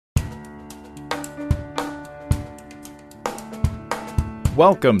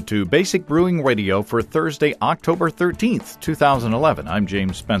Welcome to Basic Brewing Radio for Thursday, October 13th, 2011. I'm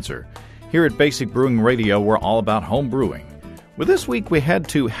James Spencer. Here at Basic Brewing Radio, we're all about home brewing. Well, this week we head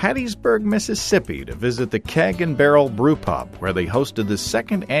to Hattiesburg, Mississippi to visit the Keg and Barrel brewpub, where they hosted the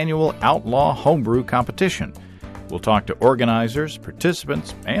second annual Outlaw Homebrew Competition. We'll talk to organizers,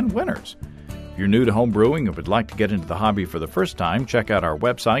 participants, and winners. If you're new to home brewing and would like to get into the hobby for the first time, check out our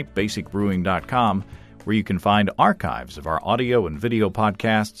website, basicbrewing.com, where you can find archives of our audio and video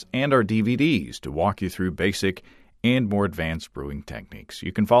podcasts and our DVDs to walk you through basic and more advanced brewing techniques.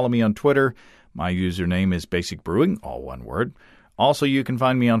 You can follow me on Twitter. My username is Basic Brewing, all one word. Also, you can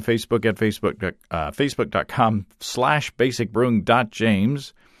find me on Facebook at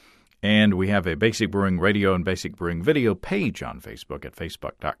facebook.com/basicbrewing.james. And we have a Basic Brewing Radio and Basic Brewing Video page on Facebook at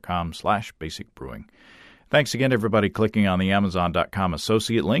facebook.com/basicbrewing. Thanks again, everybody, clicking on the Amazon.com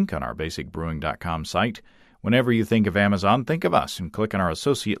associate link on our basicbrewing.com site. Whenever you think of Amazon, think of us and click on our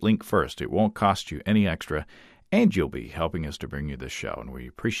associate link first. It won't cost you any extra, and you'll be helping us to bring you this show, and we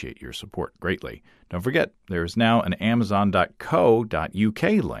appreciate your support greatly. Don't forget, there is now an amazon.co.uk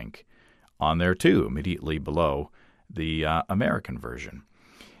link on there, too, immediately below the American version.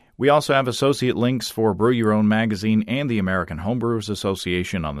 We also have associate links for Brew Your Own magazine and the American Homebrewers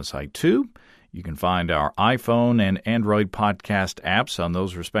Association on the site, too. You can find our iPhone and Android podcast apps on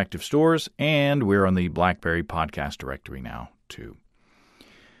those respective stores, and we're on the BlackBerry podcast directory now, too.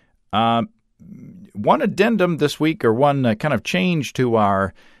 One addendum this week, or one kind of change to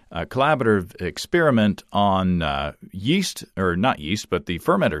our collaborative experiment on yeast, or not yeast, but the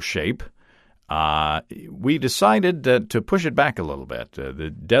fermenter shape. We decided to push it back a little bit. The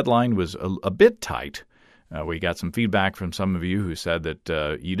deadline was a bit tight. We got some feedback from some of you who said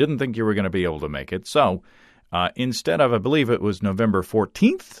that you didn't think you were going to be able to make it. So instead of, I believe it was November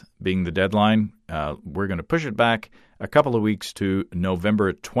 14th being the deadline, we're going to push it back a couple of weeks to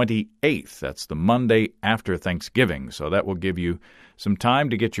November 28th. That's the Monday after Thanksgiving. So that will give you some time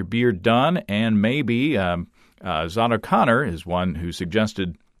to get your beer done. And maybe Zon O'Connor is one who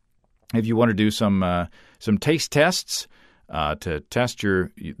suggested if you want to do some taste tests, to test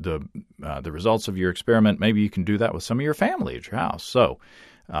the results of your experiment, maybe you can do that with some of your family at your house. So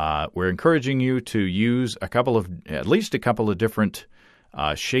we're encouraging you to use at least a couple of different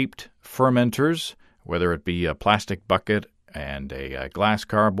shaped fermenters, whether it be a plastic bucket and a glass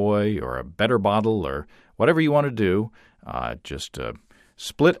carboy or a better bottle or whatever you want to do. Just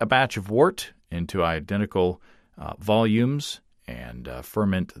split a batch of wort into identical volumes and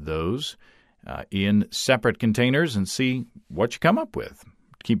ferment those in separate containers and see what you come up with.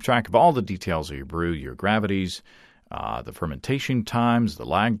 Keep track of all the details of your brew, your gravities, the fermentation times, the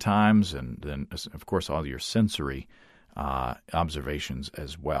lag times, and then, of course, all your sensory observations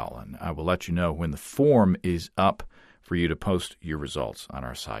as well. And I will let you know when the form is up for you to post your results on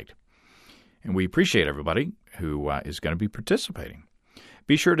our site. And we appreciate everybody who is going to be participating.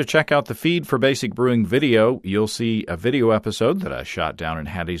 Be sure to check out the feed for Basic Brewing Video. You'll see a video episode that I shot down in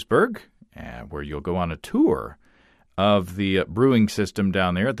Hattiesburg, where you'll go on a tour of the brewing system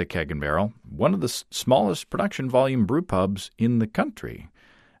down there at the Keg and Barrel, one of the smallest production volume brew pubs in the country.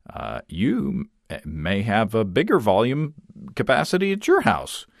 You may have a bigger volume capacity at your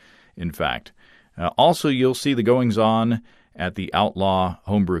house, in fact. Also, you'll see the goings-on at the Outlaw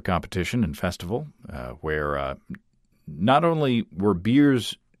Homebrew Competition and Festival, where not only were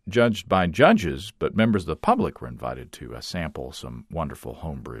beers judged by judges, but members of the public were invited to sample some wonderful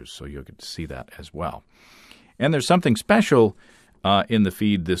home brews, so you'll get to see that as well. And there's something special in the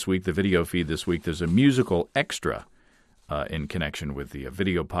feed this week, the video feed this week. There's a musical extra in connection with the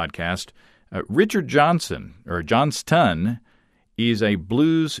video podcast. Richard Johnston is a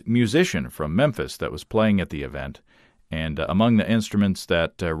blues musician from Memphis that was playing at the event, and among the instruments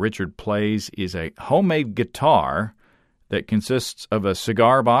that Richard plays is a homemade guitar that consists of a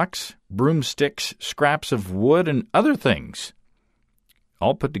cigar box, broomsticks, scraps of wood, and other things,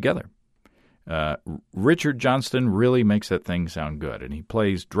 all put together. Richard Johnston really makes that thing sound good, and he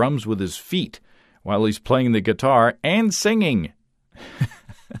plays drums with his feet while he's playing the guitar and singing.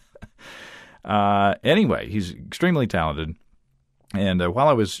 Anyway, he's extremely talented, and while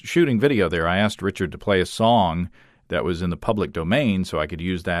I was shooting video there, I asked Richard to play a song that was in the public domain so I could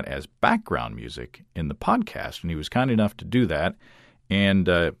use that as background music in the podcast, and he was kind enough to do that. And,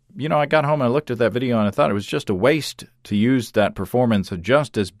 I got home and I looked at that video and I thought it was just a waste to use that performance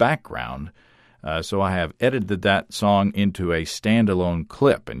just as background. So I have edited that song into a standalone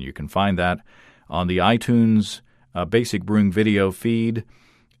clip, and you can find that on the iTunes Basic Brewing Video feed,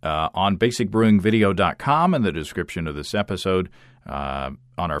 on basicbrewingvideo.com in the description of this episode, on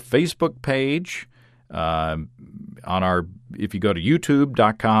our Facebook page, on our if you go to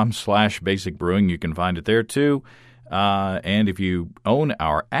youtube.com/basicbrewing, you can find it there too. And if you own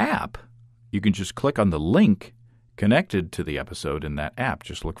our app, you can just click on the link connected to the episode in that app.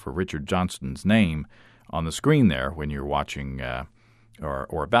 Just look for Richard Johnston's name on the screen there when you're watching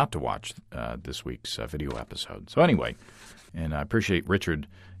or about to watch this week's video episode. So anyway, and I appreciate Richard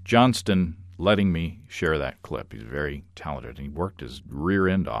Johnston letting me share that clip. He's very talented, and he worked his rear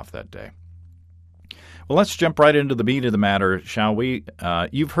end off that day. Well, let's jump right into the meat of the matter, shall we?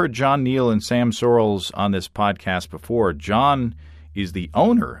 You've heard John Neal and Sam Sorrells on this podcast before. John is the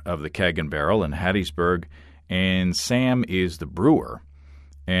owner of the Keg and Barrel in Hattiesburg, and Sam is the brewer.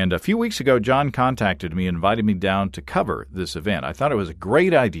 And a few weeks ago, John contacted me and invited me down to cover this event. I thought it was a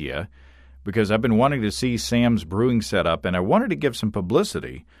great idea because I've been wanting to see Sam's brewing setup, and I wanted to give some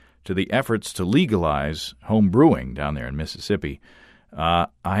publicity to the efforts to legalize home brewing down there in Mississippi. I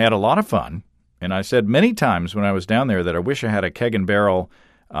had a lot of fun. And I said many times when I was down there that I wish I had a Keg and Barrel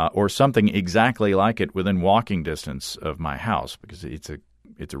or something exactly like it within walking distance of my house, because it's a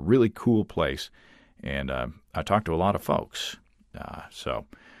really cool place, and I talked to a lot of folks.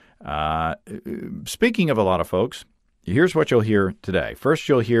 Speaking of a lot of folks, here's what you'll hear today. First,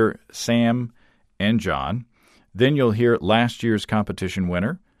 you'll hear Sam and John. Then you'll hear last year's competition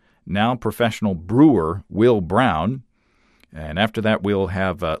winner, now professional brewer Will Brown. And after that, we'll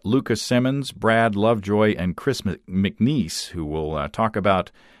have Lucas Simmons, Brad Lovejoy, and Chris McNeese, who will talk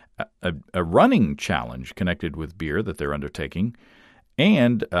about a running challenge connected with beer that they're undertaking.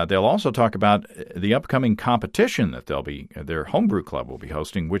 And they'll also talk about the upcoming competition that their homebrew club will be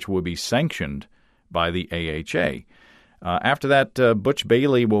hosting, which will be sanctioned by the AHA. After that, Butch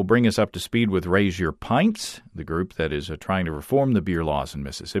Bailey will bring us up to speed with Raise Your Pints, the group that is trying to reform the beer laws in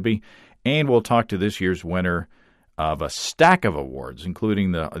Mississippi. And we'll talk to this year's winner of a stack of awards,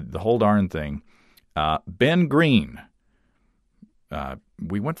 including the whole darn thing, Ben Green.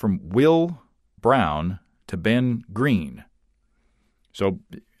 We went from Will Brown to Ben Green. So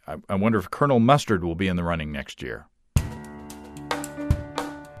I wonder if Colonel Mustard will be in the running next year.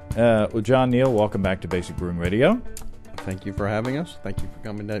 Well, John Neal, welcome back to Basic Brewing Radio. Thank you for having us. Thank you for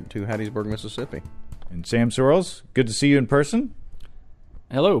coming to Hattiesburg, Mississippi. And Sam Sorrells, good to see you in person.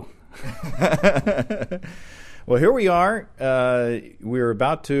 Hello. Well, here we are. We're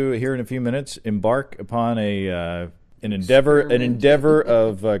about to, here in a few minutes, embark upon an endeavor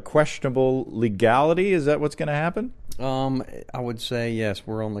of questionable legality. Is that what's going to happen? I would say yes.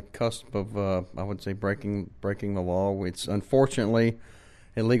 We're on the cusp of, I would say, breaking the law. It's unfortunately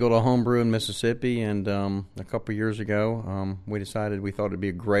illegal to homebrew in Mississippi, and a couple years ago, we thought it'd be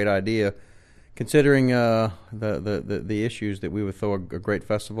a great idea, considering the issues, that we would throw a great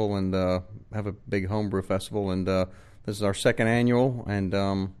festival and have a big homebrew festival. And this is our second annual, and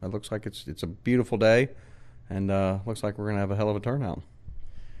it looks like it's a beautiful day, and looks like we're going to have a hell of a turnout.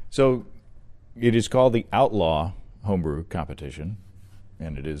 So it is called the Outlaw Homebrew Competition,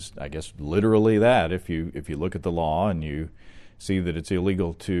 and it is, I guess, literally that. If you look at the law and you see that it's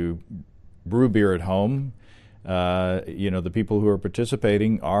illegal to brew beer at home, the people who are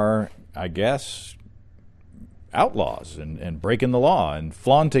participating are, I guess, outlaws and breaking the law and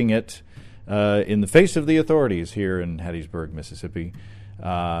flaunting it in the face of the authorities here in Hattiesburg, Mississippi.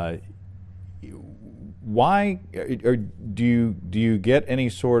 Why do you get any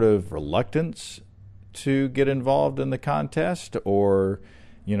sort of reluctance to get involved in the contest, or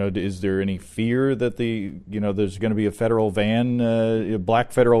is there any fear that there's going to be a federal van, a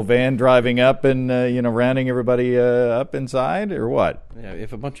black federal van driving up and rounding everybody up inside, or what? Yeah,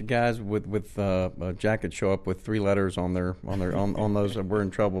 if a bunch of guys with jackets show up with 3 letters on those, we're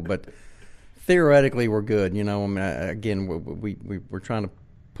in trouble. But theoretically, we're good. Again, we're trying to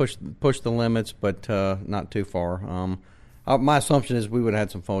push the limits, but not too far. My assumption is we would have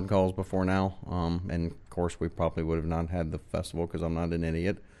had some phone calls before now, and of course we probably would have not had the festival because I'm not an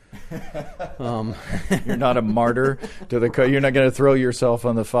idiot. You're not a martyr to the. You're not going to throw yourself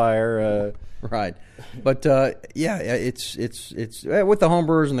on the fire, right? But it's with the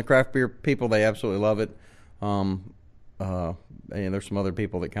homebrewers and the craft beer people, they absolutely love it. And there's some other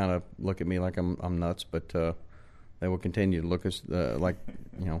people that kind of look at me like I'm nuts, but they will continue to look at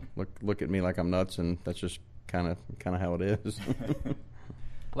me like I'm nuts, and that's just kind of how it is.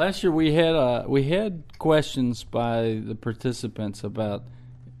 Last year we had questions by the participants about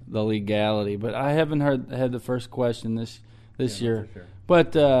the legality, but I haven't had the first question this year. Sure.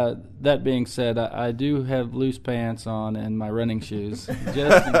 But that being said, I do have loose pants on and my running shoes,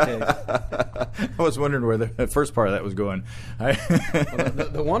 just in case. I was wondering where the first part of that was going. Well,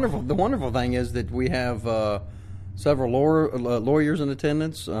 the wonderful thing is that we have several lawyers in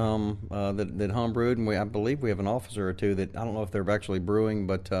attendance that homebrewed, and I believe we have an officer or two that I don't know if they're actually brewing,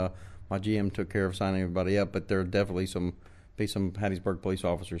 but my GM took care of signing everybody up. But there are definitely some Hattiesburg police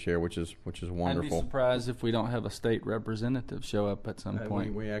officers here, which is wonderful. I'd be surprised if we don't have a state representative show up at some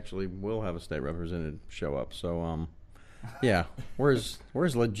point. We actually will have a state representative show up. So yeah, we're as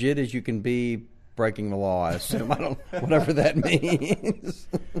legit as you can be. Breaking the law, I assume. Whatever that means.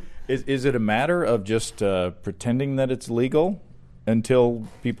 Is it a matter of just pretending that it's legal until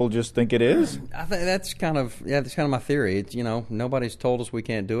people just think it is? I think that's kind of my theory. It's, nobody's told us we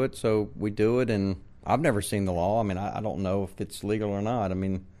can't do it, so we do it. And I've never seen the law. I mean, I don't know if it's legal or not. I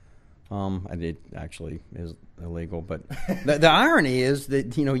mean, it actually is illegal. But the irony is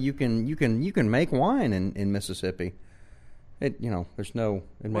that you can make wine in Mississippi. There's no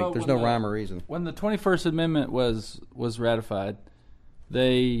rhyme or reason. When the 21st Amendment was ratified,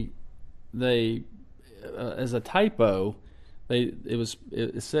 they as a typo,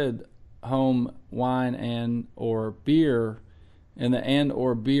 it said home wine and or beer, and the and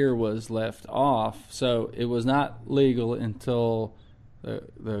or beer was left off. So it was not legal until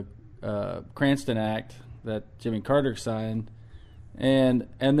the Cranston Act that Jimmy Carter signed, and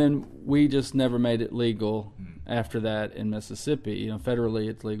then we just never made it legal. After that in Mississippi, federally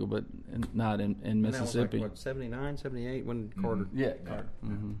it's legal, but not in Mississippi. And that was 79, 78 when Carter. Yeah, Carter.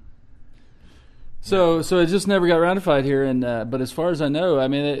 Mm-hmm. So it just never got ratified here, and but as far as I know, I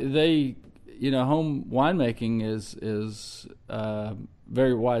mean they home winemaking is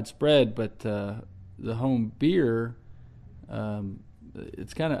very widespread, but the home beer,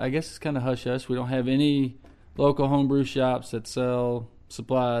 it's kind of hush hush. We don't have any local homebrew shops that sell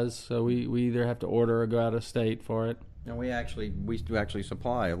supplies, so we either have to order or go out of state for it. And we do actually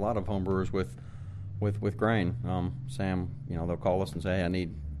supply a lot of homebrewers with grain. Sam, they'll call us and say, hey, I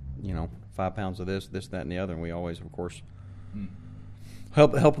need 5 pounds of this, that, and the other, and we always, of course,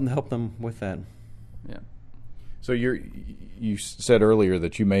 help them with that. Yeah. So you said earlier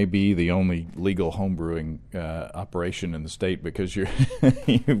that you may be the only legal homebrewing operation in the state because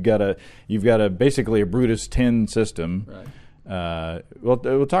you've got a basically a Brutus 10 system. Right.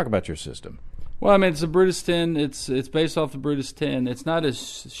 We'll talk about your system. Well, I mean, it's a Brutus 10. It's based off the Brutus 10. It's not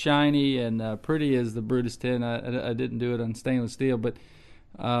as shiny and pretty as the Brutus 10. I didn't do it on stainless steel, but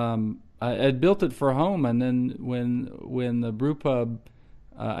I built it for home. And then when the brewpub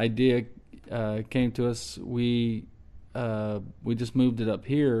idea came to us, we just moved it up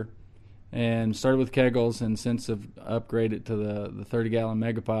here and started with kegels, and since have upgraded to the 30-gallon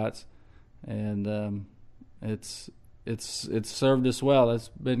megapots, and it's served us well. That's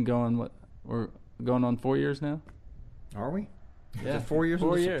been going. We're going on 4 years now. Are we? Yeah, 4 years.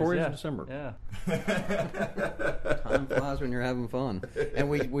 4 years in December. Yeah. Time flies when you're having fun. And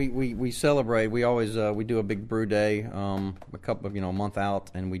we celebrate. We always we do a big brew day, a couple of a month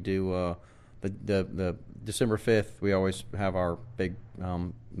out, and we do the December 5th. We always have our big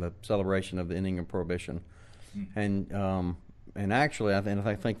the celebration of the ending of Prohibition, and actually I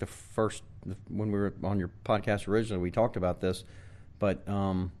think the first. When we were on your podcast originally, we talked about this, but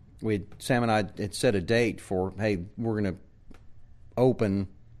Sam and I had set a date for, hey, we're going to open,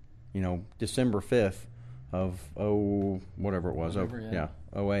 December 5th of whatever it was,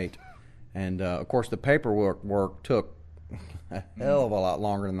 08, and of course the paperwork took a hell of a lot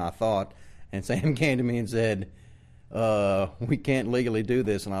longer than I thought, and Sam came to me and said, we can't legally do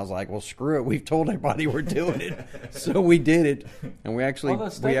this, and I was like, well, screw it. We've told everybody we're doing it, so we did it, and we actually. Well,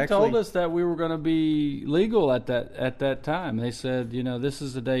 the state told us that we were going to be legal at that time. They said, this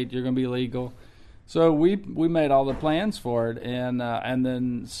is the date you're going to be legal. So we made all the plans for it, and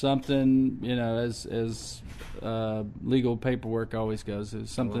then something, as legal paperwork always goes,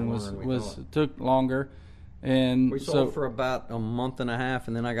 something took longer, and we sold for about a month and a half,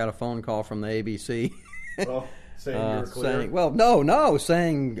 and then I got a phone call from the ABC. Well. Saying you were clear?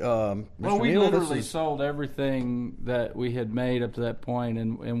 Saying we literally sold everything that we had made up to that point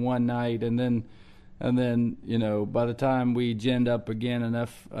in one night, and then by the time we ginned up again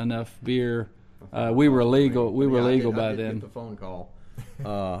enough beer, we were legal. We were legal by then. I did get the phone call.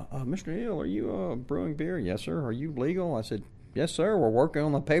 Mr. Hill, are you brewing beer? Yes, sir. Are you legal? I said, yes, sir. We're working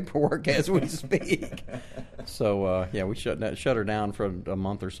on the paperwork as we speak. So we shut her down for a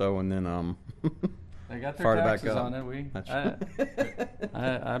month or so, and then. They got their taxes on it.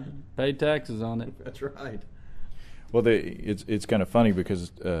 I paid taxes on it. That's right. Well, it's kind of funny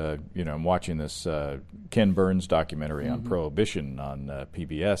because I'm watching this Ken Burns documentary on Prohibition on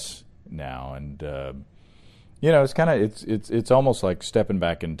PBS now, and it's kind of it's almost like stepping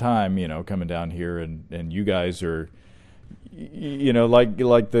back in time. Coming down here, and you guys are like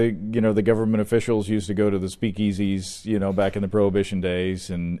the government officials used to go to the speakeasies, back in the Prohibition days,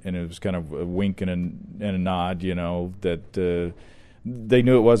 and it was kind of a wink and a nod, that they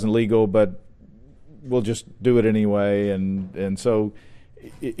knew it wasn't legal, but we'll just do it anyway, and so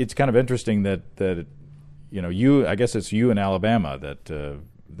it's kind of interesting that I guess it's you in Alabama that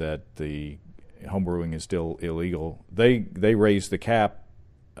the homebrewing is still illegal. They raised the cap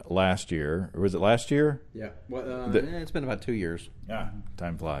last year, or was it last year? Yeah, well, it's been about 2 years. Yeah,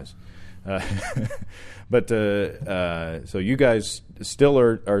 time flies. But so you guys still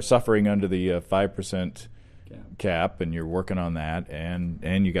are suffering under the 5% cap, and you're working on that,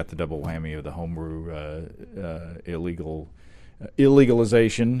 and you got the double whammy of the homebrew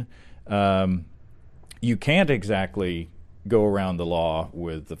illegalization. You can't exactly go around the law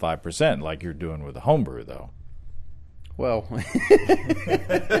with the 5% like you're doing with the homebrew, though. Well,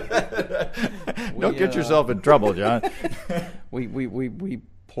 don't get yourself in trouble, John. we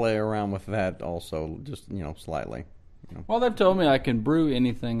play around with that also, just slightly. Well, they've told me I can brew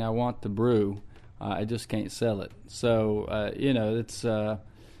anything I want to brew. I just can't sell it. So it's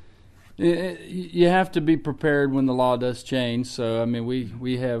you have to be prepared when the law does change. So I mean,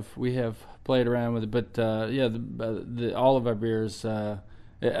 we have played around with it, but all of our beers. I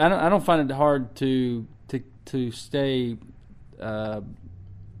don't find it hard to stay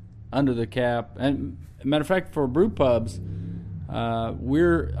under the cap. And matter of fact, for brew pubs,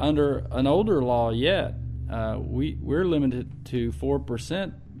 we're under an older law yet. We're limited to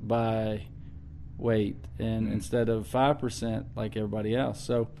 4% by weight, and instead of 5% like everybody else.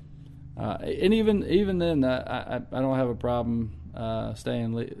 So, and even then, I don't have a problem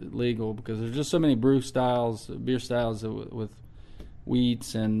staying legal, because there's just so many beer styles with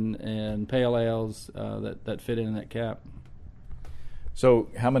wheats and pale ales that fit in that cap. So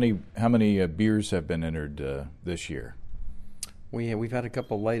how many beers have been entered this year? We've had a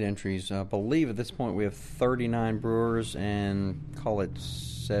couple of late entries. I believe at this point we have 39 brewers and call it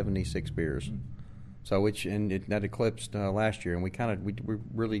 76 beers. So that eclipsed last year, and we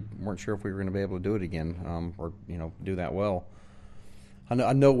really weren't sure if we were going to be able to do it again, or do that well.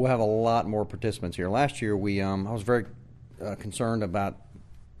 I know we'll have a lot more participants here. Last year I was very concerned about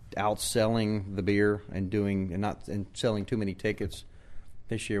outselling the beer and selling too many tickets.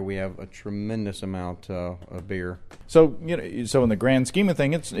 This year we have a tremendous amount of beer. So in the grand scheme of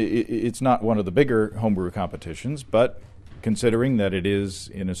things, it's not one of the bigger homebrew competitions, but considering that it is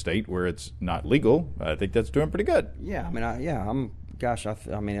in a state where it's not legal, I think that's doing pretty good. Yeah, I mean,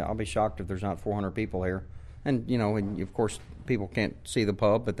 I'll be shocked if there's not 400 people here, and of course people can't see the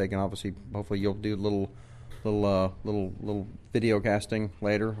pub, but they can hopefully you'll do little video casting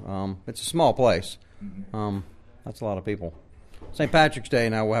later. It's a small place. That's a lot of people. St. Patrick's Day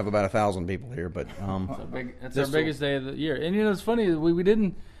now we'll have about 1,000 people here, but that's our biggest day of the year. And it's funny, we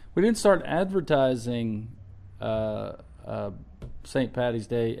didn't start advertising St. Patty's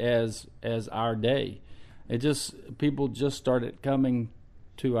Day as our day. People just started coming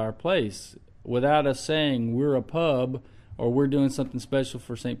to our place without us saying we're a pub or we're doing something special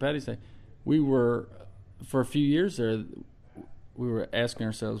for St. Patty's Day. We were, for a few years there, we were asking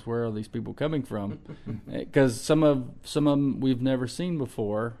ourselves, where are these people coming from? Because some of them we've never seen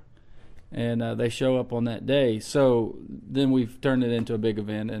before, and they show up on that day. So then we've turned it into a big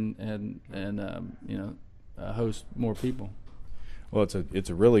event and host more people. Well, it's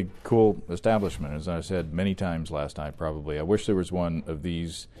a really cool establishment, as I said many times last night. Probably, I wish there was one of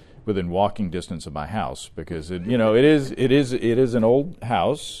these within walking distance of my house, because it is an old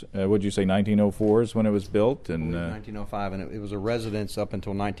house. Would you say 1904 is when it was built? And 1905, and it was a residence up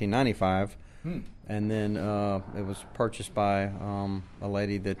until 1995, and then it was purchased by a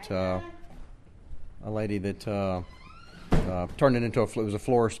lady that turned it into it was a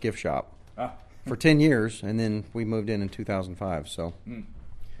florist gift shop for 10 years, and then we moved in 2005. So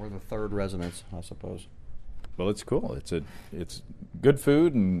we're the third residence, I suppose. Well, it's cool. It's good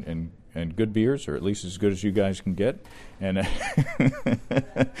food and good beers, or at least as good as you guys can get. And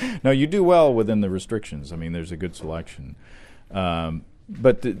no, you do well within the restrictions. I mean, there's a good selection.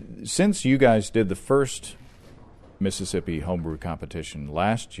 But since you guys did the first Mississippi homebrew competition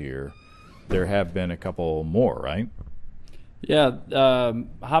last year, there have been a couple more, right? Yeah,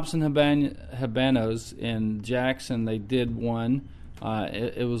 Hops and Habanos in Jackson, they did one.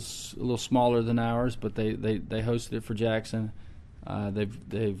 It was a little smaller than ours, but they hosted it for Jackson.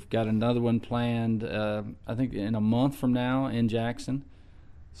 They've got another one planned, I think in a month from now in Jackson.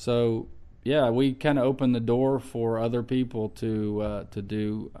 So yeah, we kind of opened the door for other people to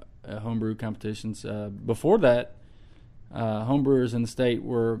do homebrew competitions. Before that, homebrewers in the state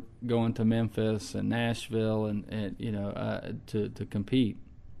were going to Memphis and Nashville and to compete.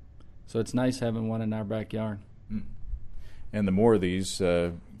 So it's nice having one in our backyard. And the more of these,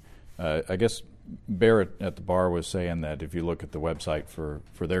 I guess Barrett at the bar was saying that if you look at the website for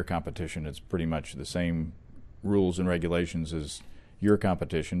their competition, it's pretty much the same rules and regulations as your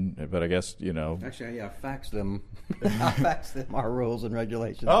competition. But I guess, Actually, I faxed them. I faxed them our rules and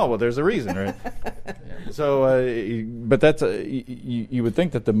regulations. Oh, well, there's a reason, right? So, but that's you would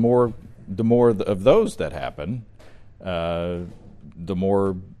think that the more of those that happen,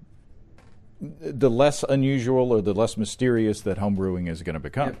 the less unusual or the less mysterious that homebrewing is going to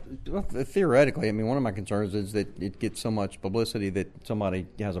become. Yeah, well, theoretically, I mean, one of my concerns is that it gets so much publicity that somebody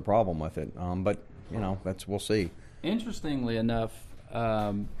has a problem with it. But we'll see. Interestingly enough,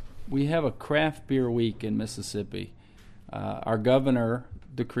 we have a craft beer week in Mississippi. Our governor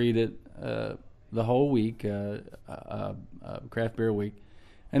decreed it the whole week, craft beer week,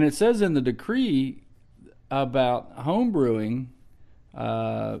 and it says in the decree about homebrewing.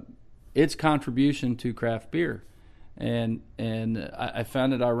 Its contribution to craft beer, and I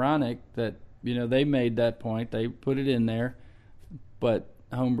found it ironic that they made that point, they put it in there, but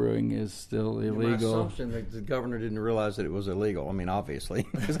homebrewing is still illegal. My assumption that the governor didn't realize that it was illegal. I mean, obviously,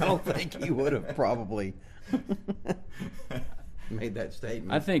 because I don't think he would have probably made that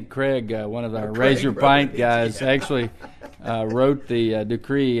statement. I think Craig, one of our Raise Your Pint guys, actually wrote the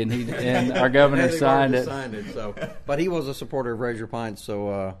decree, and our governor signed it. But he was a supporter of Raise Your Pint,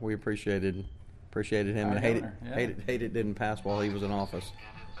 so we appreciated him, our and governor, hate it didn't pass while he was in office.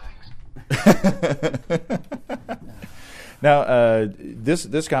 Now,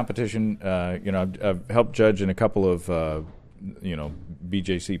 this competition, I've helped judge in a couple of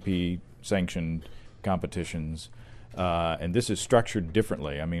BJCP sanctioned competitions. And this is structured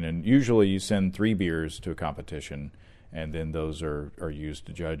differently. I mean, and usually you send 3 beers to a competition, and then those are used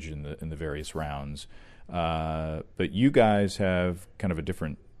to judge in the various rounds. But you guys have kind of a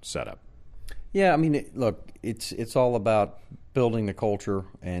different setup. Yeah, I mean, it's all about building the culture,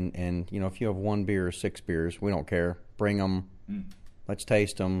 and if you have 1 beer or 6 beers, we don't care. Bring them. Let's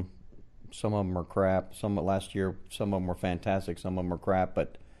taste them. Some of them are crap. Last year, some of them were fantastic. Some of them are crap.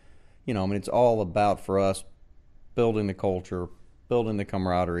 But it's all about, for us, building the culture, building the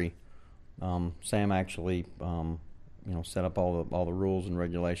camaraderie. Sam actually, set up all the rules and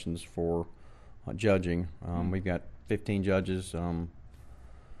regulations for judging. We've got 15 judges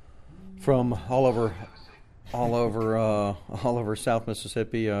from all over South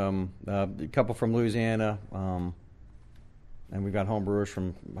Mississippi. A couple from Louisiana, and we've got homebrewers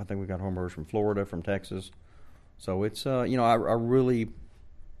from Florida, from Texas. So it's I really.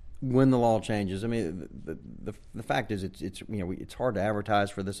 When the law changes, I mean, the fact is, it's hard to advertise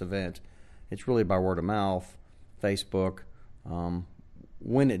for this event. It's really by word of mouth, Facebook.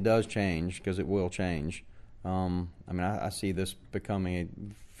 When it does change, because it will change, I see this becoming a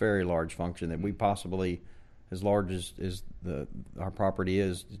very large function that we possibly, as large as our property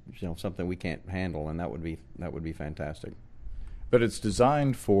is, something we can't handle, and that would be fantastic. But it's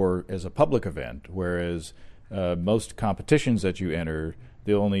designed as a public event, whereas most competitions that you enter,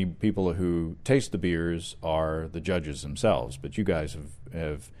 the only people who taste the beers are the judges themselves. But you guys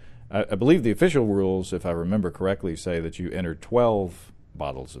have I believe the official rules, if I remember correctly, say that you enter 12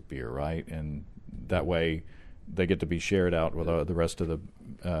 bottles of beer, right? And that way they get to be shared out with the rest of the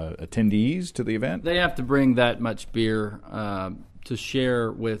attendees to the event? They have to bring that much beer to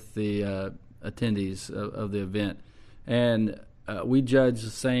share with the attendees of the event. And we judge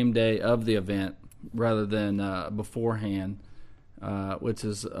the same day of the event rather than beforehand. Which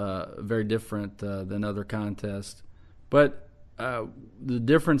is very different than other contests. But the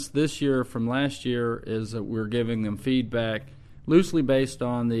difference this year from last year is that we're giving them feedback loosely based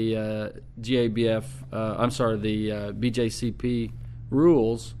on the the BJCP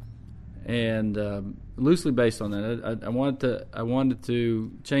rules, and loosely based on that. I wanted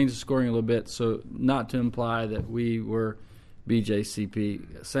to change the scoring a little bit, so not to imply that we were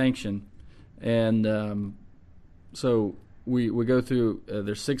BJCP sanctioned, and so. We go through,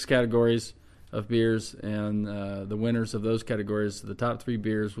 there's 6 categories of beers, and the winners of those categories, the top 3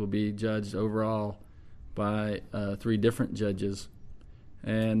 beers, will be judged overall by 3 different judges.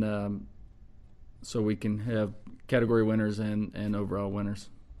 And so we can have category winners and overall winners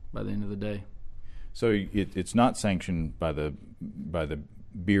by the end of the day. So it's not sanctioned by the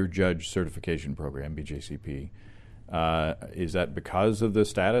Beer Judge Certification Program, BJCP. Is that because of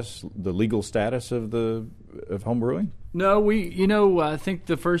the legal status of homebrewing? No, I think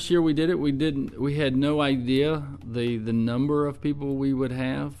the first year we did it, we had no idea the number of people we would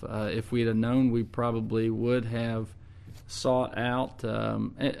have. If we'd have known, we probably would have sought out,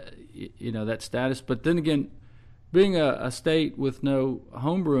 that status. But then again, being a state with no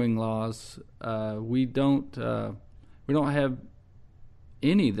homebrewing laws, we don't have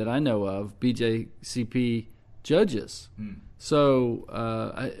any that I know of BJCP judges. So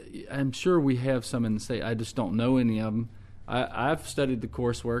I'm sure we have some in the state. I just don't know any of them. I've studied the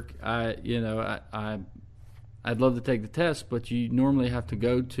coursework. I'd love to take the test, but you normally have to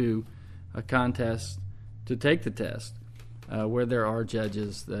go to a contest to take the test, where there are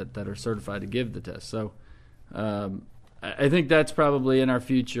judges that are certified to give the test. So I think that's probably in our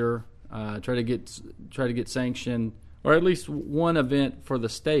future. Try to get sanctioned, or at least one event for the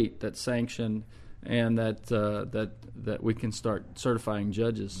state that's sanctioned, and that we can start certifying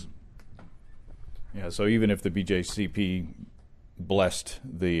judges. Yeah. So even if the BJCP blessed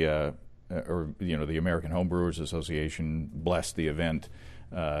the the American Homebrewers Association blessed the event,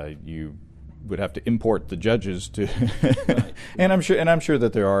 you would have to import the judges to, Right. and I'm sure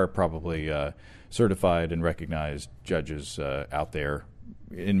that there are probably certified and recognized judges out there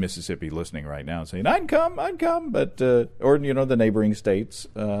in Mississippi listening right now, saying I'd come, but or the neighboring states.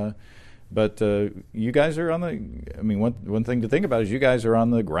 But you guys are on the. I mean, one thing to think about is you guys are on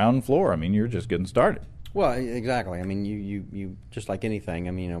the ground floor. I mean, you're just getting started. Well, exactly. I mean, you just like anything.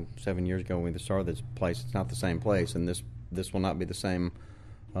 I mean, 7 years ago when we started this place, it's not the same place, and this will not be the same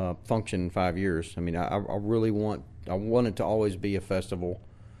function in 5 years. I mean, I really want it to always be a festival,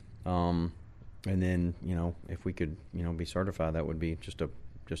 and then if we could be certified, that would be just a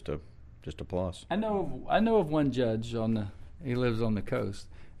plus. I know of one judge he lives on the coast.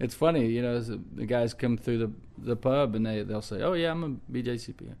 It's funny, as the guys come through the pub and they'll say, "Oh yeah, I'm a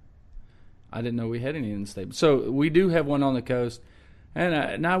BJCP." I didn't know we had any in the state. So we do have one on the coast,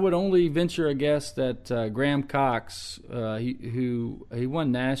 and I would only venture a guess that Graham Cox, he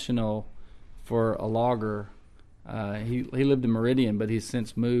won national for a lager. He lived in Meridian, but he's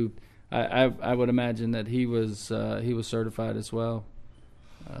since moved. I would imagine that he was certified as well.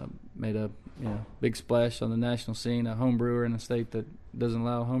 Made a big splash on the national scene, a home brewer in a state that doesn't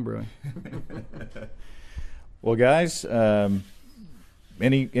allow home brewing. Well, guys,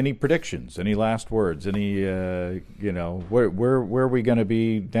 any predictions? Any last words? Any where are we going to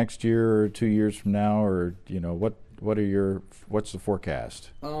be next year or 2 years from now, or what's the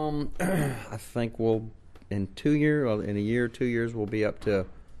forecast? I think in a year, 2 years, we'll be up to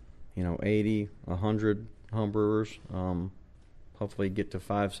 80, 100 home brewers. Hopefully get to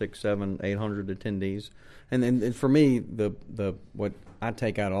 500, 600, 700, 800 attendees. And for me, the what I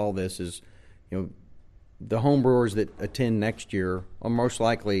take out of all this is, the home brewers that attend next year are most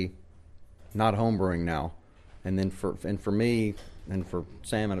likely not home brewing now. And then for me and for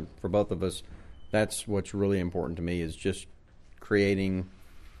Sam and for both of us, that's what's really important to me, is just being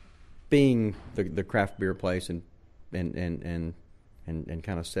the craft beer place and kind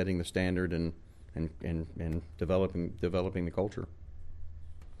of setting the standard and developing the culture.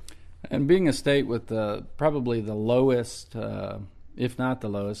 And being a state with probably the lowest, if not the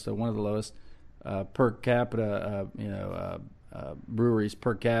lowest, one of the lowest per capita, breweries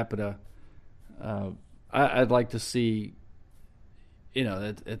per capita, I'd like to see.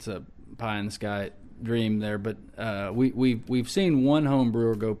 It's a pie in the sky dream there, but we've seen one home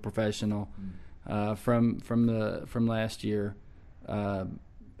brewer go professional from last year.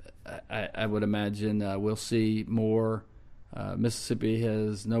 I would imagine we'll see more. Mississippi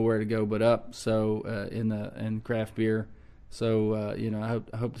has nowhere to go but up. So in craft beer, so I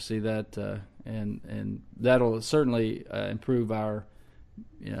hope to see that, and that'll certainly improve our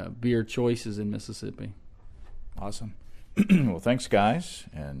beer choices in Mississippi. Awesome. Well, thanks, guys,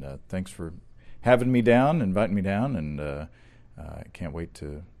 and thanks for having me down, inviting me down, and I can't wait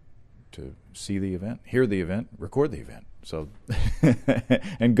to see the event, hear the event, record the event. So,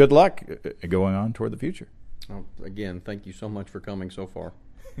 and good luck going on toward the future. Well, again, thank you so much for coming so far.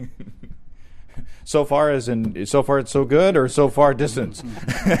 So far it's so good, or so far distance?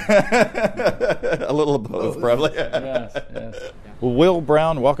 A little of both, probably. Yes. Well, Will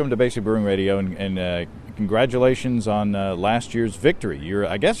Brown, welcome to Basic Brewing Radio, and congratulations on last year's victory.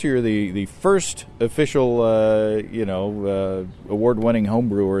 I guess you're the first official, award-winning home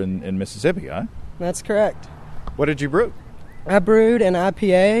brewer in Mississippi, huh? That's correct. What did you brew? I brewed an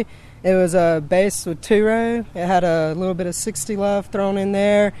IPA. It was a base with 2-row. It had a little bit of 60 Love thrown in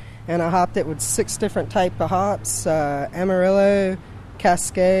there, and I hopped it with 6 different type of hops: Amarillo,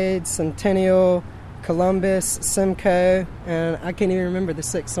 Cascade, Centennial, Columbus, Simcoe, and I can't even remember the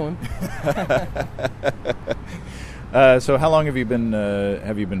 6th one. So how long have you been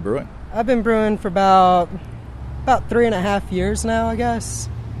brewing? I've been brewing for about 3.5 years now, I guess.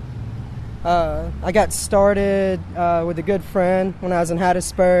 I got started with a good friend when I was in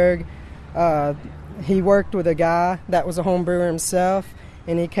Hattiesburg. He worked with a guy that was a home brewer himself,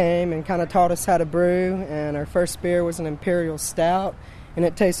 and he came and kind of taught us how to brew, and our first beer was an Imperial Stout, and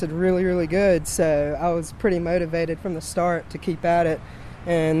it tasted really, really good, so I was pretty motivated from the start to keep at it,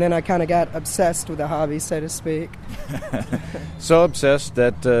 and then I kind of got obsessed with the hobby, so to speak. So obsessed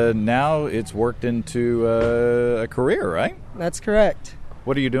that now it's worked into a career, right? That's correct.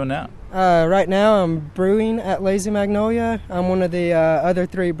 What are you doing now? Right now I'm brewing at Lazy Magnolia. I'm one of the other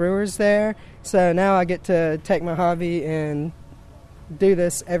 3 brewers there, so now I get to take my hobby and do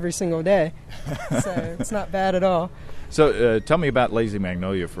this every single day, so it's not bad at all. So tell me about Lazy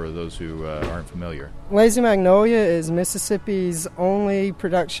Magnolia for those who aren't familiar. Lazy Magnolia is Mississippi's only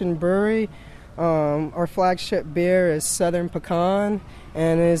production brewery. Our flagship beer is Southern Pecan,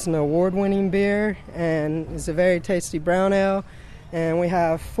 and is an award-winning beer, and is a very tasty brown ale. And we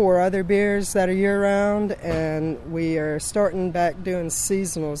have 4 other beers that are year-round, and we are starting back doing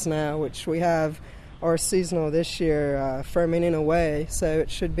seasonals now, which we have our seasonal this year, Fermenting Away, so it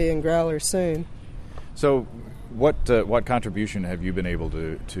should be in growler soon. So what contribution have you been able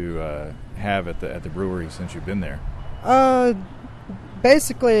to have at the brewery since you've been there?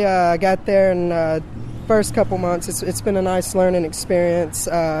 Basically, I got there in first couple months. It's been a nice learning experience.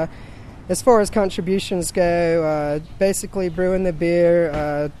 As far as contributions go, basically brewing the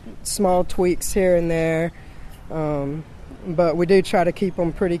beer, small tweaks here and there, but we do try to keep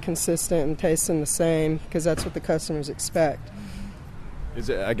them pretty consistent and tasting the same, because that's what the customers expect.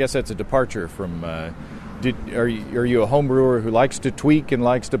 I guess that's a departure from... Are you a home brewer who likes to tweak and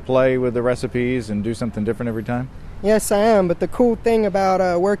likes to play with the recipes and do something different every time? Yes, I am, but the cool thing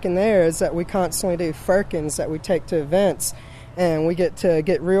about working there is that we constantly do firkins that we take to events, and we get to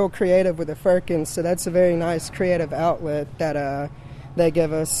get real creative with the firkins, so that's a very nice creative outlet that they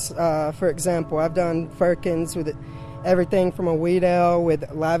give us. For example, I've done firkins with everything from a wheat ale with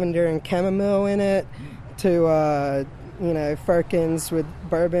lavender and chamomile in it to firkins with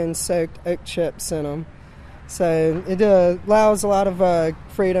bourbon-soaked oak chips in them. So it allows a lot of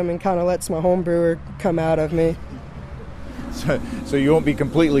freedom and kind of lets my home brewer come out of me. So you won't be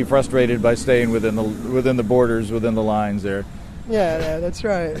completely frustrated by staying within the borders, within the lines there. Yeah, that's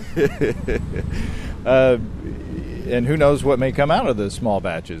right. And who knows what may come out of the small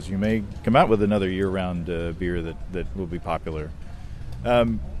batches. You may come out with another year-round beer that will be popular.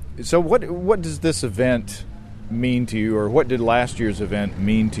 So what does this event mean to you, or what did last year's event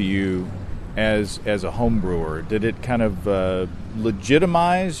mean to you as a home brewer? Did it kind of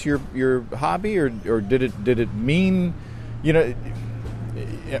legitimize your hobby, or did it mean,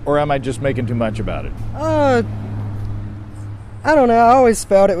 or am I just making too much about it? I don't know. I always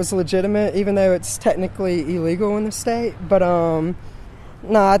felt it was legitimate, even though it's technically illegal in the state. But no,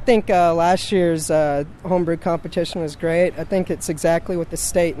 I think last year's homebrew competition was great. I think it's exactly what the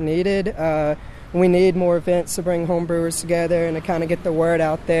state needed. We need more events to bring homebrewers together and to kind of get the word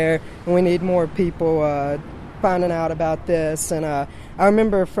out there. And we need more people finding out about this. And I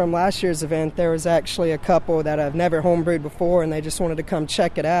remember from last year's event, there was actually a couple that have never homebrewed before, and they just wanted to come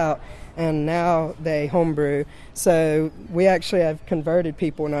check it out. And now they homebrew. So we actually have converted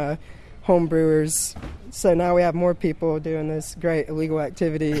people into homebrewers. So now we have more people doing this great illegal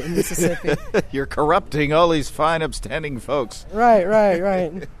activity in Mississippi. You're corrupting all these fine, upstanding folks. Right.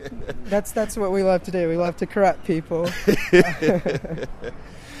 That's what we love to do. We love to corrupt people.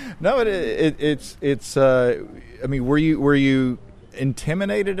 No, it's. I mean, were you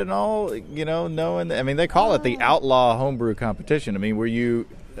intimidated at all? Knowing. I mean, they call it the Outlaw Homebrew Competition. I mean, were you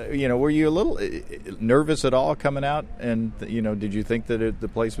a little nervous at all coming out? And did you think that the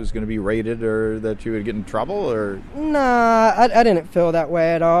place was going to be raided, or that you would get in trouble? Or nah, I didn't feel that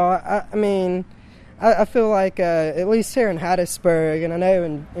way at all. I mean, I feel like at least here in Hattiesburg, and I know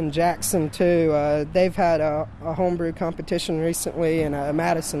in Jackson too, they've had a homebrew competition recently in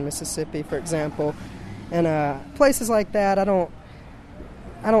Madison, Mississippi, for example, and places like that. I don't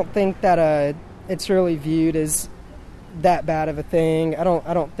think that it's really viewed as that bad of a thing. I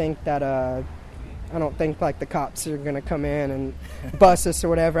don't think like the cops are going to come in and bust us or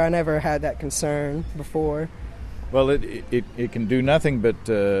whatever. I never had that concern before. Well, it can do nothing but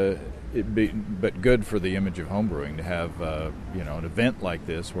good for the image of homebrewing to have an event like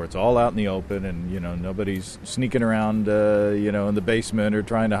this where it's all out in the open, and nobody's sneaking around in the basement or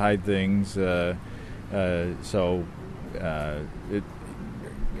trying to hide things.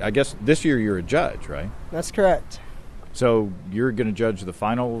 I guess this year you're a judge, right? That's correct. So you're going to judge the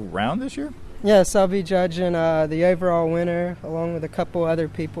final round this year? Yes, I'll be judging the overall winner along with a couple other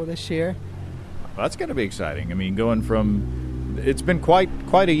people this year. Well, that's going to be exciting. I mean, going from it's been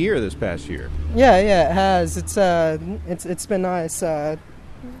quite a year this past year. Yeah, it has. It's been nice.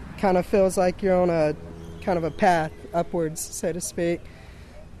 Kind of feels like you're on a kind of a path upwards, so to speak.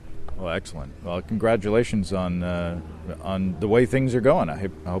 Well, excellent. Well, congratulations on the way things are going. I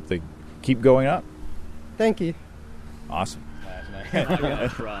hope they keep going up. Thank you. Awesome.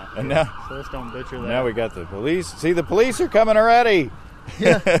 And now, so let's don't butcher that. Now we got the police. See, the police are coming already.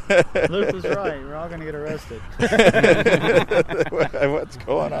 Yeah, Luke was right. We're all going to get arrested. What's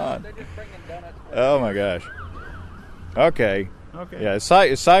going on? Oh my gosh. Okay. Yeah,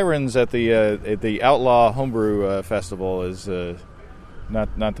 sirens at the Outlaw Homebrew Festival is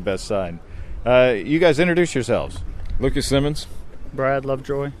not the best sign. You guys introduce yourselves. Lucas Simmons. Brad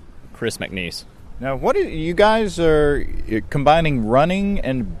Lovejoy. Chris McNeese. Now, you guys are combining running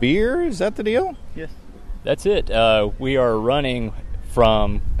and beer? Is that the deal? Yes. That's it. We are running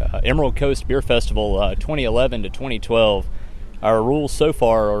from Emerald Coast Beer Festival 2011 to 2012. Our rules so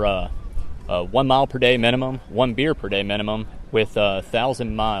far are 1 mile per day minimum, 1 beer per day minimum, with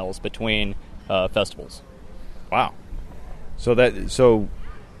 1,000 miles between festivals. Wow. So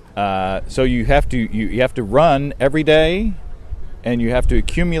you have to run every day, and you have to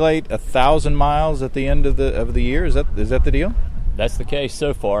accumulate 1,000 miles at the end of the year. Is that the deal? That's the case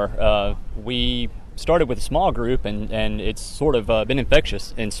so far. We started with a small group, and it's sort of been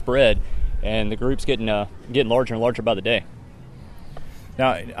infectious and spread, and the group's getting larger and larger by the day.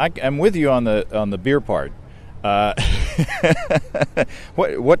 Now, I'm with you on the beer part.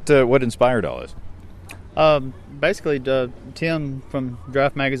 What inspired all this? Basically, Tim from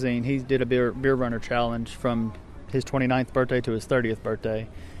Draft Magazine, he did a beer runner challenge from his 29th birthday to his 30th birthday,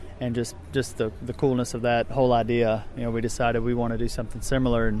 and just the coolness of that whole idea. We decided we want to do something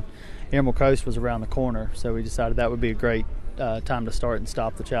similar, and Emerald Coast was around the corner, so we decided that would be a great time to start and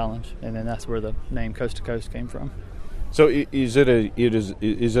stop the challenge, and then that's where the name Coast to Coast came from. So is it a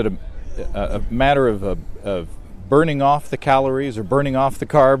matter of burning off the calories or burning off the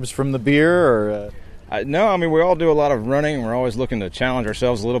carbs from the beer, or? No, I mean, we all do a lot of running. We're always looking to challenge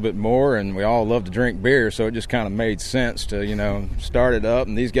ourselves a little bit more, and we all love to drink beer, so it just kind of made sense to, start it up.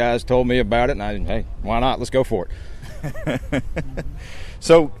 And these guys told me about it, and hey, why not? Let's go for it.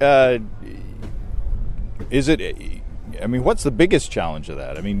 So, what's the biggest challenge of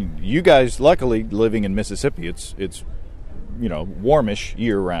that? I mean, you guys, luckily, living in Mississippi, it's warmish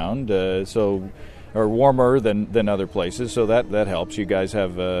year-round, or warmer than other places, so that helps. You guys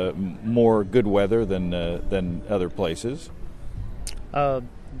have more good weather than other places.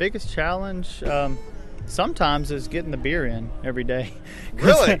 Biggest challenge sometimes is getting the beer in every day.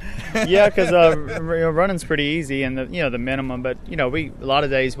 Really? Yeah, because running's pretty easy, and the minimum. But a lot of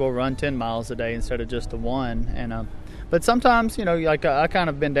days we'll run 10 miles a day instead of just the one. And but sometimes I kind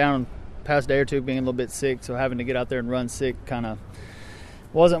of been down past day or two being a little bit sick, so having to get out there and run sick kind of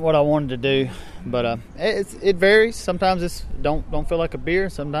wasn't what I wanted to do. But it varies. Sometimes it's don't feel like a beer.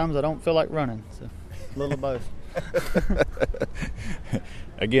 Sometimes I don't feel like running. So a little of both.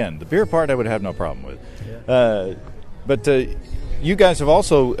 Again, the beer part I would have no problem with. Yeah. But you guys have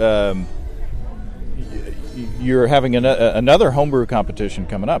also you're having another homebrew competition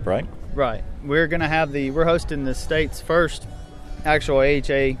coming up, right? Right. We're hosting the state's first actual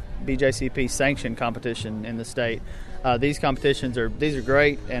AHA BJCP sanctioned competition in the state. These competitions are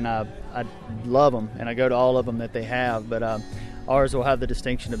great, and I love them, and I go to all of them that they have. But ours will have the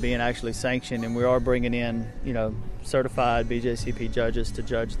distinction of being actually sanctioned, and we are bringing in certified BJCP judges to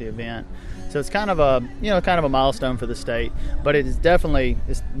judge the event. So it's kind of a milestone for the state. But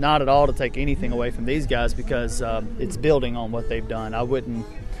it's not at all to take anything away from these guys, because it's building on what they've done.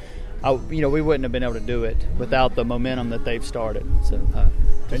 We wouldn't have been able to do it without the momentum that they've started. So.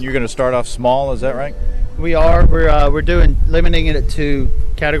 And you're going to start off small, is that right? We are. We're limiting it to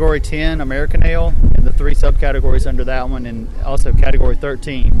Category 10 American Ale and the 3 subcategories under that one, and also Category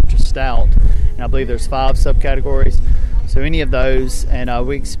 13, which is Stout. And I believe there's 5 subcategories. So any of those, and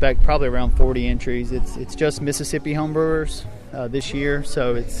we expect probably around 40 entries. It's just Mississippi homebrewers this year,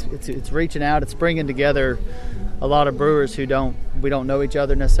 so it's reaching out. It's bringing together a lot of brewers we don't know each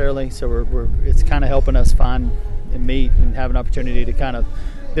other necessarily. So it's kind of helping us find and meet and have an opportunity to kind of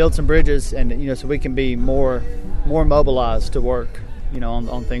build some bridges, and so we can be more mobilized to work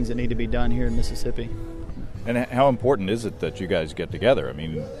on things that need to be done here in Mississippi. And how important is it that you guys get together? I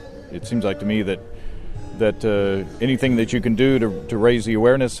mean, it seems like to me that anything that you can do to raise the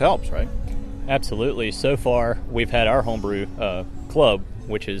awareness helps, right? Absolutely. So far, we've had our homebrew club,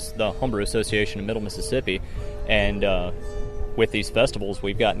 which is the Homebrew Association of Middle Mississippi, and with these festivals,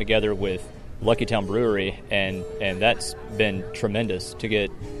 we've gotten together with Lucky Town Brewery, and that's been tremendous to get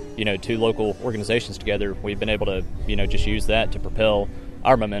two local organizations together, we've been able to, just use that to propel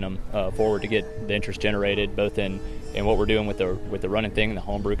our momentum forward to get the interest generated, both in what we're doing with the running thing, the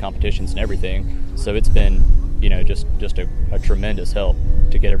homebrew competitions and everything. So it's been, just a tremendous help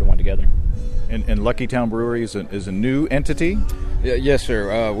to get everyone together. And Lucky Town Brewery is a new entity? Yes,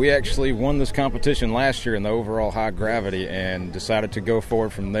 sir. We actually won this competition last year in the overall high gravity and decided to go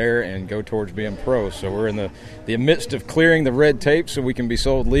forward from there and go towards being pro. So we're in the midst of clearing the red tape so we can be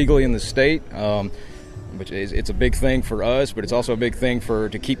sold legally in the state, which it's a big thing for us, but it's also a big thing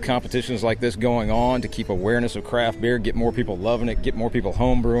to keep competitions like this going on, to keep awareness of craft beer, get more people loving it, get more people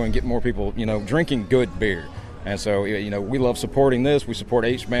homebrewing, get more people, drinking good beer. And so, we love supporting this. We support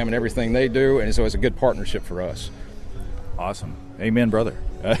HBAM and everything they do, and so it's a good partnership for us. Awesome. Amen, brother.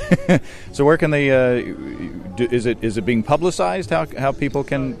 So where can they, is it being publicized how people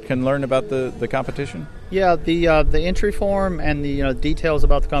can learn about the competition? Yeah, the entry form and the details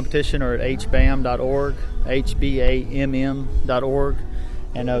about the competition are at hbam.org, hbamm.org.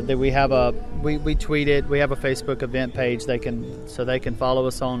 And that we have we tweet it. We have a Facebook event page. They can follow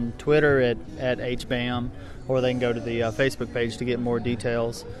us on Twitter at HBAM, or they can go to the Facebook page to get more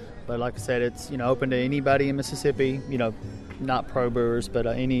details. But like I said, it's open to anybody in Mississippi. Not pro brewers, but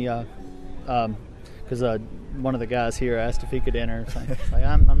any because one of the guys here asked if he could enter. It's like,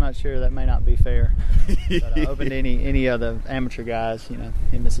 I'm not sure, that may not be fair. But open to any of the amateur guys,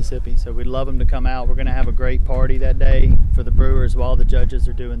 in Mississippi. So we'd love them to come out. We're going to have a great party that day for the brewers while the judges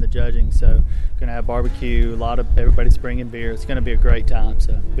are doing the judging. So we're going to have barbecue, everybody's bringing beer. It's going to be a great time.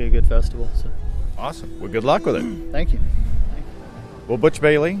 So it'll be a good festival. So awesome. Well, good luck with it. Thank you. Well, Butch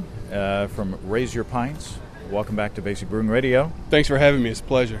Bailey from Raise Your Pints, welcome back to Basic Brewing Radio. Thanks for having me. It's a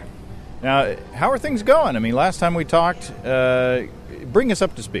pleasure. Now, how are things going? I mean, last time we talked, bring us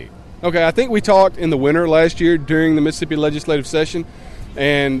up to speed. Okay, I think we talked in the winter last year during the Mississippi legislative session,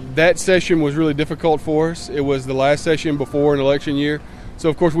 and that session was really difficult for us. It was the last session before an election year. So,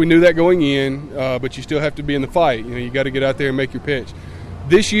 of course, we knew that going in, but you still have to be in the fight. You got to get out there and make your pitch.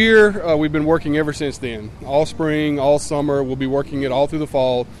 This year, we've been working ever since then. All spring, all summer, we'll be working it all through the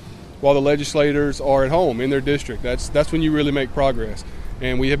fall while the legislators are at home in their district. That's when you really make progress.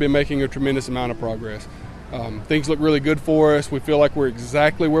 And we have been making a tremendous amount of progress. Things look really good for us. We feel like we're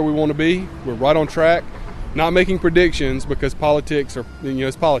exactly where we want to be. We're right on track. Not making predictions because politics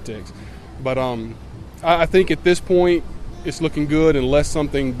it's politics. But I think at this point it's looking good unless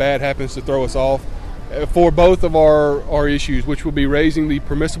something bad happens to throw us off. For both of our issues, which will be raising the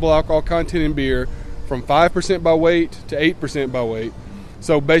permissible alcohol content in beer from 5% by weight to 8% by weight.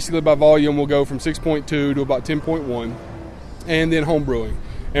 So basically by volume we'll go from 6.2 to about 10.1. And then homebrewing.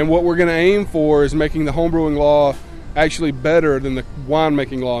 And what we're going to aim for is making the homebrewing law actually better than the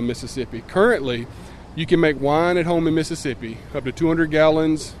winemaking law in Mississippi. Currently, you can make wine at home in Mississippi up to 200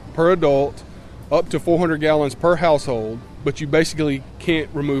 gallons per adult, up to 400 gallons per household, but you basically can't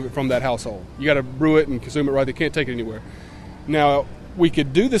remove it from that household. You got to brew it and consume it right. They can't take it anywhere. Now, we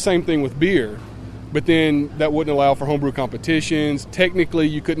could do the same thing with beer, but then that wouldn't allow for homebrew competitions. Technically,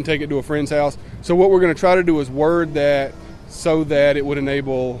 you couldn't take it to a friend's house. So what we're going to try to do is word that so that it would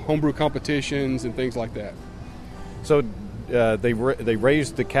enable homebrew competitions and things like that. So they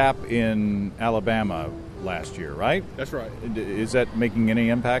raised the cap in Alabama last year, right? That's right. Is that making any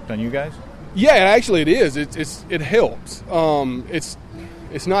impact on you guys? Yeah, actually it is. It helps. It's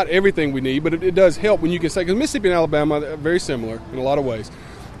not everything we need, but it does help when you can say, because Mississippi and Alabama are very similar in a lot of ways.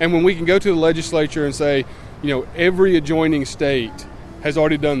 And when we can go to the legislature and say, every adjoining state has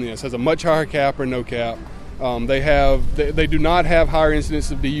already done this, has a much higher cap or no cap. They do not have higher incidence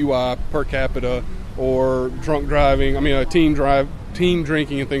of DUI per capita or drunk driving. Teen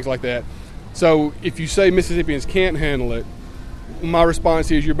drinking and things like that. So if you say Mississippians can't handle it, my response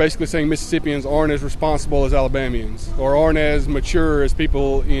is you're basically saying Mississippians aren't as responsible as Alabamians or aren't as mature as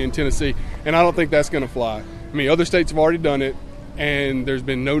people in Tennessee. And I don't think that's going to fly. Other states have already done it, and there's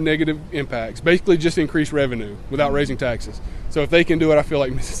been no negative impacts. Basically just increased revenue without raising taxes. So if they can do it, I feel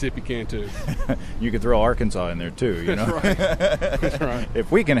like Mississippi can too. You could throw Arkansas in there too, That's right. That's right.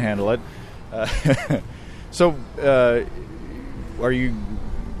 If we can handle it. So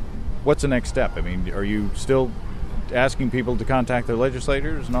what's the next step? Are you still asking people to contact their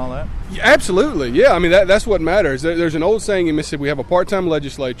legislators and all that? Yeah, absolutely. Yeah, that's what matters. There's an old saying in Mississippi, we have a part-time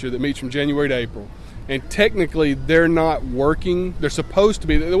legislature that meets from January to April. And technically, they're not working. They're supposed to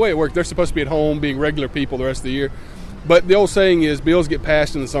be, the way it works, they're supposed to be at home being regular people the rest of the year. But the old saying is bills get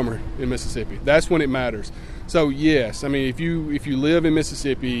passed in the summer in Mississippi. That's when it matters. So, yes, if you live in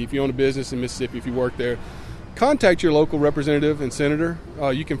Mississippi, if you own a business in Mississippi, if you work there, contact your local representative and senator.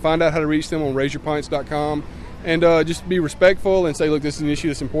 You can find out how to reach them on raiseyourpints.com. and just be respectful and say, look, this is an issue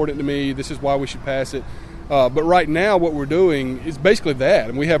that's important to me. This is why we should pass it. But right now what we're doing is basically that.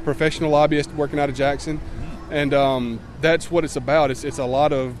 And we have professional lobbyists working out of Jackson, and that's what it's about. It's a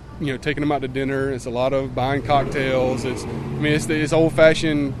lot of, taking them out to dinner. It's a lot of buying cocktails. It's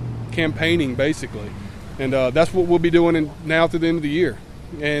old-fashioned campaigning, basically. And that's what we'll be doing now through the end of the year.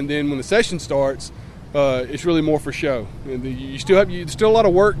 And then when the session starts, it's really more for show. And there's still a lot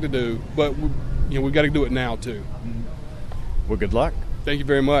of work to do, but we've got to do it now too. Well, good luck. Thank you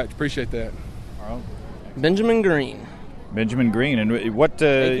very much. Appreciate that. All right. Benjamin Green. Benjamin Green, and what?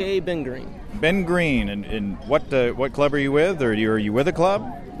 AKA Ben Green. Ben Green, and what club are you with, or are you with a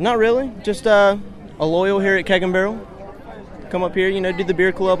club? Not really. Just a loyal here at Keg and Barrel. Come up here, do the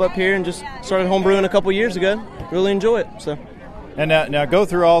beer club up here, and just started homebrewing a couple years ago. Really enjoy it. So. And now go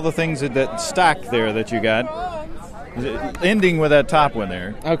through all the things that stack there that you got, ending with that top one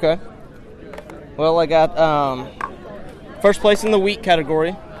there. Okay. Well, I got first place in the wheat category.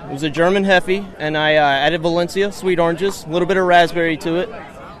 It was a German Hefe, and I added Valencia, sweet oranges, a little bit of raspberry to it.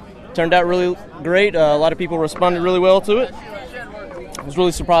 Turned out really great. A lot of people responded really well to it. I was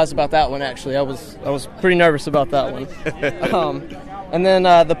really surprised about that one, actually. I was pretty nervous about that one. And then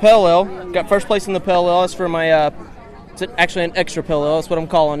the Pale Ale, got first place in the Pale Ale. It's for my, it's actually an extra Pale Ale. That's what I'm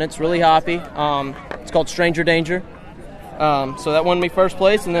calling it. It's really hoppy. It's called Stranger Danger. So that won me first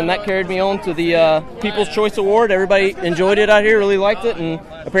place, and then that carried me on to the People's Choice Award. Everybody enjoyed it out here, really liked it, and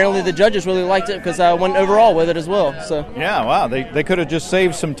apparently the judges really liked it because I won overall with it as well. So yeah, wow, they could have just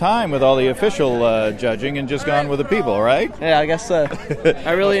saved some time with all the official judging and just gone with the people, right? Yeah, I guess so.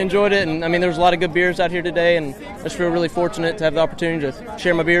 I really enjoyed it, and there's a lot of good beers out here today, and I just feel really fortunate to have the opportunity to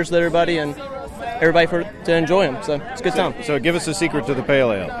share my beers with everybody and everybody to enjoy them. So it's a good time. So give us a secret to the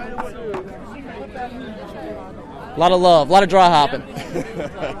Pale Ale. A lot of love, a lot of dry hopping.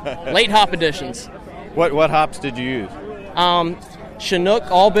 Late hop additions. What hops did you use? Chinook,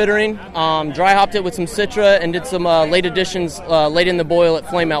 all bittering. Dry hopped it with some Citra and did some late additions late in the boil at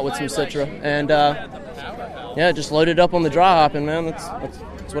Flame Out with some Citra. And just loaded up on the dry hopping, man.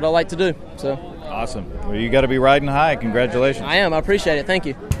 That's what I like to do. So awesome. Well, you got to be riding high. Congratulations. I am. I appreciate it. Thank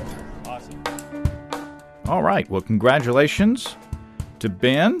you. Awesome. All right. Well, congratulations to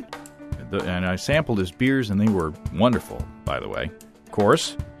Ben. And I sampled his beers, and they were wonderful, by the way. Of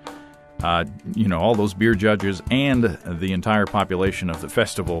course, all those beer judges and the entire population of the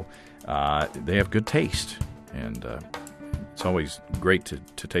festival, they have good taste. And it's always great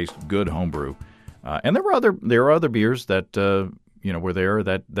to taste good homebrew. And there were other beers that, were there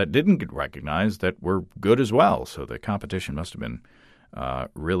that didn't get recognized that were good as well. So the competition must have been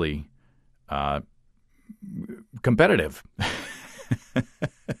really competitive.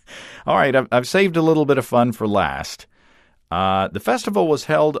 All right, I've saved a little bit of fun for last. The festival was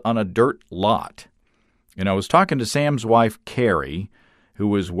held on a dirt lot. And I was talking to Sam's wife, Carrie, who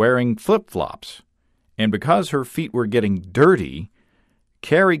was wearing flip-flops. And because her feet were getting dirty,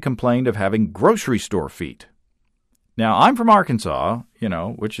 Carrie complained of having grocery store feet. Now, I'm from Arkansas,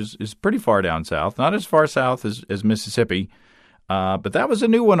 which is pretty far down south, not as far south as Mississippi, but that was a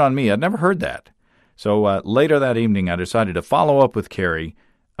new one on me. I'd never heard that. So later that evening, I decided to follow up with Carrie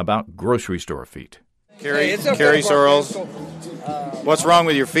about grocery store feet. Carrie Searles, what's wrong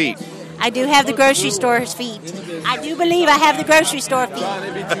with your feet? I do have the grocery store's feet. I do believe I have the grocery store feet.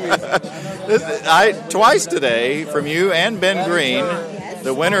 Twice today, from you and Ben Green,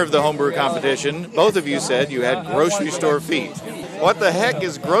 the winner of the homebrew competition, both of you said you had grocery store feet. What the heck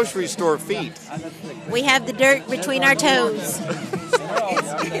is grocery store feet? We have the dirt between our toes.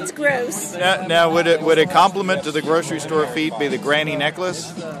 It's gross. Now would a compliment to the grocery store feet be the granny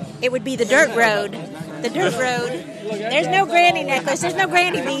necklace? It would be the dirt road. The dirt road. There's no granny necklace. There's no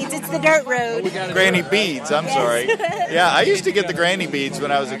granny beads. It's the dirt road. Granny beads. I'm sorry. Yeah, I used to get the granny beads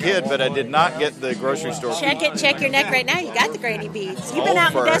when I was a kid, but I did not get the grocery store feet. Check your neck right now. You got the granny beads. You've been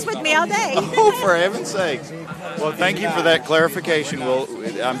out in the desk with me all day. Oh, for heaven's sakes. Well, thank you for that clarification.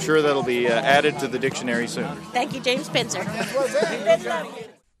 I'm sure that'll be added to the dictionary soon. Thank you, James Spencer.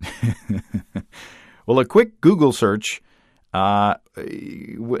 Well, a quick Google search. I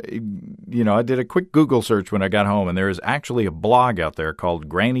did a quick Google search when I got home, and there is actually a blog out there called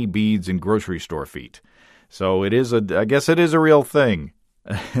Granny Beads and Grocery Store Feet. So I guess it is a real thing.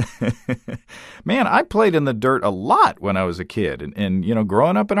 Man, I played in the dirt a lot when I was a kid. And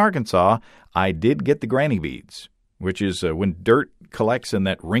growing up in Arkansas, I did get the granny beads, which is when dirt collects in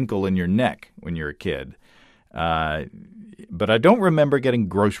that wrinkle in your neck when you're a kid. But I don't remember getting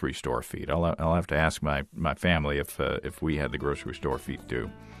grocery store feet. I'll have to ask my family if we had the grocery store feet too.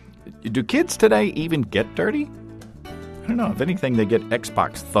 Do kids today even get dirty? I don't know. If anything, they get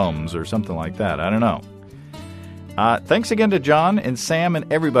Xbox thumbs or something like that. I don't know. Thanks again to John and Sam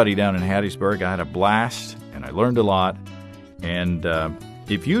and everybody down in Hattiesburg. I had a blast, and I learned a lot. And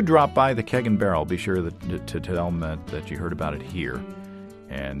if you drop by the Keg and Barrel, be sure to tell them that you heard about it here.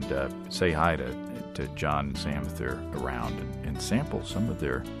 And say hi to John and Sam if they're around, and sample some of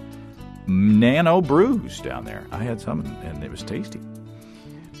their nano brews down there. I had some, and it was tasty.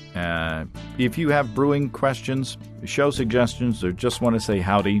 If you have brewing questions, show suggestions, or just want to say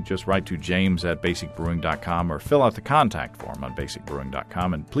howdy, just write to james@basicbrewing.com or fill out the contact form on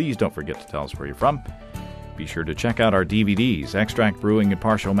basicbrewing.com. And please don't forget to tell us where you're from. Be sure to check out our DVDs, Extract Brewing and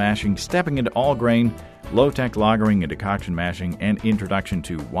Partial Mashing, Stepping into All Grain, Low-Tech Lagering and Decoction Mashing, and Introduction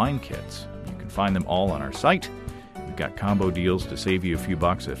to Wine Kits. You can find them all on our site. We've got combo deals to save you a few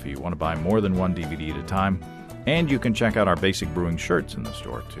bucks if you want to buy more than one DVD at a time. And you can check out our Basic Brewing shirts in the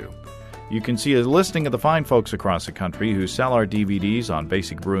store, too. You can see a listing of the fine folks across the country who sell our DVDs on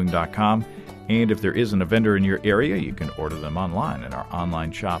basicbrewing.com. And if there isn't a vendor in your area, you can order them online in our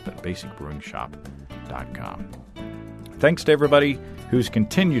online shop at basicbrewingshop.com. Thanks to everybody who's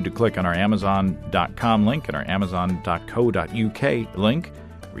continued to click on our Amazon.com link and our Amazon.co.uk link.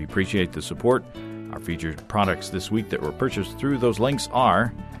 We appreciate the support. Our featured products this week that were purchased through those links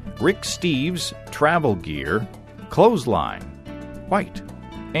are Rick Steves Travel Gear, Clothesline, White,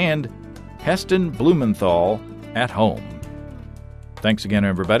 and Heston Blumenthal at Home. Thanks again,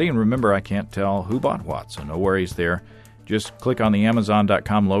 everybody, and remember, I can't tell who bought what, so no worries there. Just click on the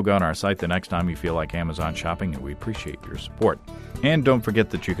Amazon.com logo on our site the next time you feel like Amazon shopping, and we appreciate your support. And don't forget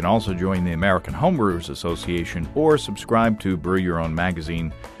that you can also join the American Homebrewers Association or subscribe to Brew Your Own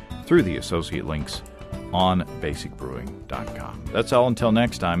magazine through the associate links on basicbrewing.com. That's all until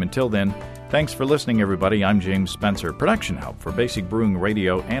next time. Until then, thanks for listening, everybody. I'm James Spencer. Production help for Basic Brewing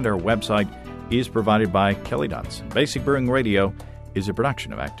Radio and our website is provided by Kelly Dotson. Basic Brewing Radio is a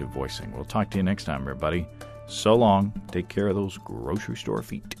production of Active Voicing. We'll talk to you next time, everybody. So long. Take care of those grocery store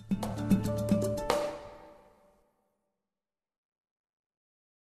feet.